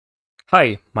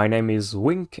Hi, my name is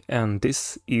Wink and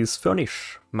this is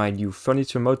Furnish, my new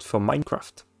furniture mod for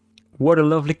Minecraft. What a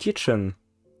lovely kitchen!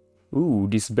 Ooh,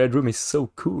 this bedroom is so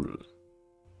cool.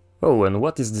 Oh, and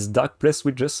what is this dark place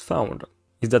we just found?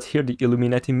 Is that here the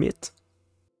Illuminati meet?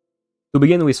 To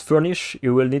begin with Furnish,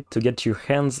 you will need to get your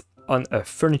hands on a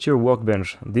Furniture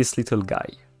Workbench, this little guy.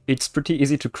 It's pretty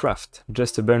easy to craft,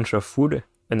 just a bunch of wood,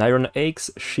 an iron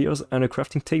axe, shears and a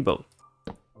crafting table.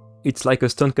 It's like a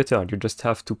stone cutter, you just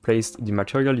have to place the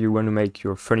material you want to make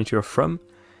your furniture from,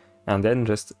 and then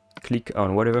just click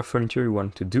on whatever furniture you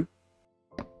want to do.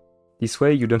 This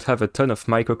way you don't have a ton of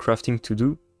micro crafting to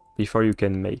do before you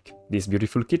can make this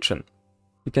beautiful kitchen.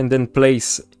 You can then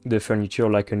place the furniture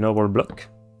like a normal block.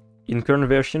 In current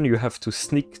version you have to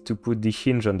sneak to put the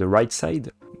hinge on the right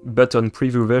side, but on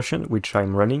preview version, which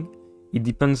I'm running, it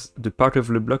depends the part of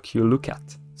the block you look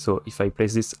at. So if I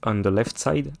place this on the left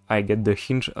side, I get the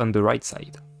hinge on the right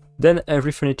side. Then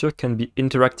every furniture can be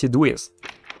interacted with.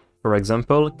 For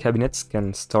example, cabinets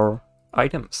can store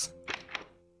items.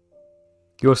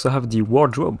 You also have the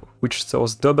wardrobe, which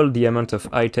stores double the amount of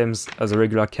items as a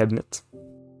regular cabinet.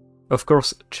 Of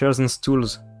course, chairs and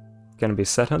stools can be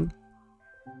set on,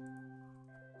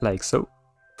 like so.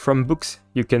 From books,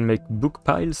 you can make book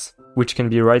piles, which can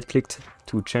be right-clicked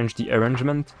to change the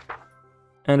arrangement.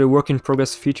 And a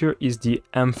work-in-progress feature is the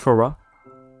amphora,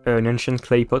 an ancient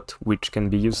clay pot which can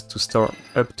be used to store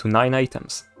up to 9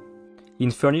 items.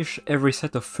 In Furnish, every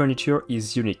set of furniture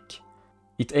is unique.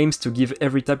 It aims to give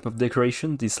every type of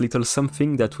decoration this little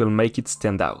something that will make it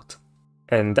stand out.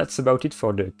 And that's about it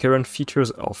for the current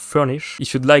features of Furnish.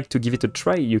 If you'd like to give it a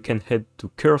try, you can head to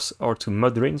Curse or to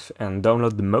Modrinth and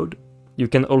download the mod. You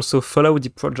can also follow the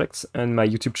projects on my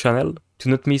YouTube channel to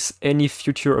not miss any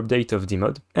future update of the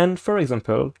mod. And for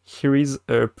example, here is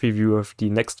a preview of the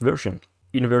next version.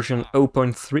 In version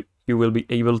 0.3, you will be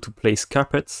able to place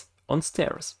carpets on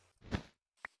stairs.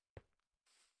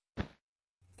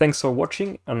 Thanks for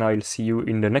watching, and I'll see you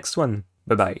in the next one.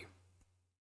 Bye bye.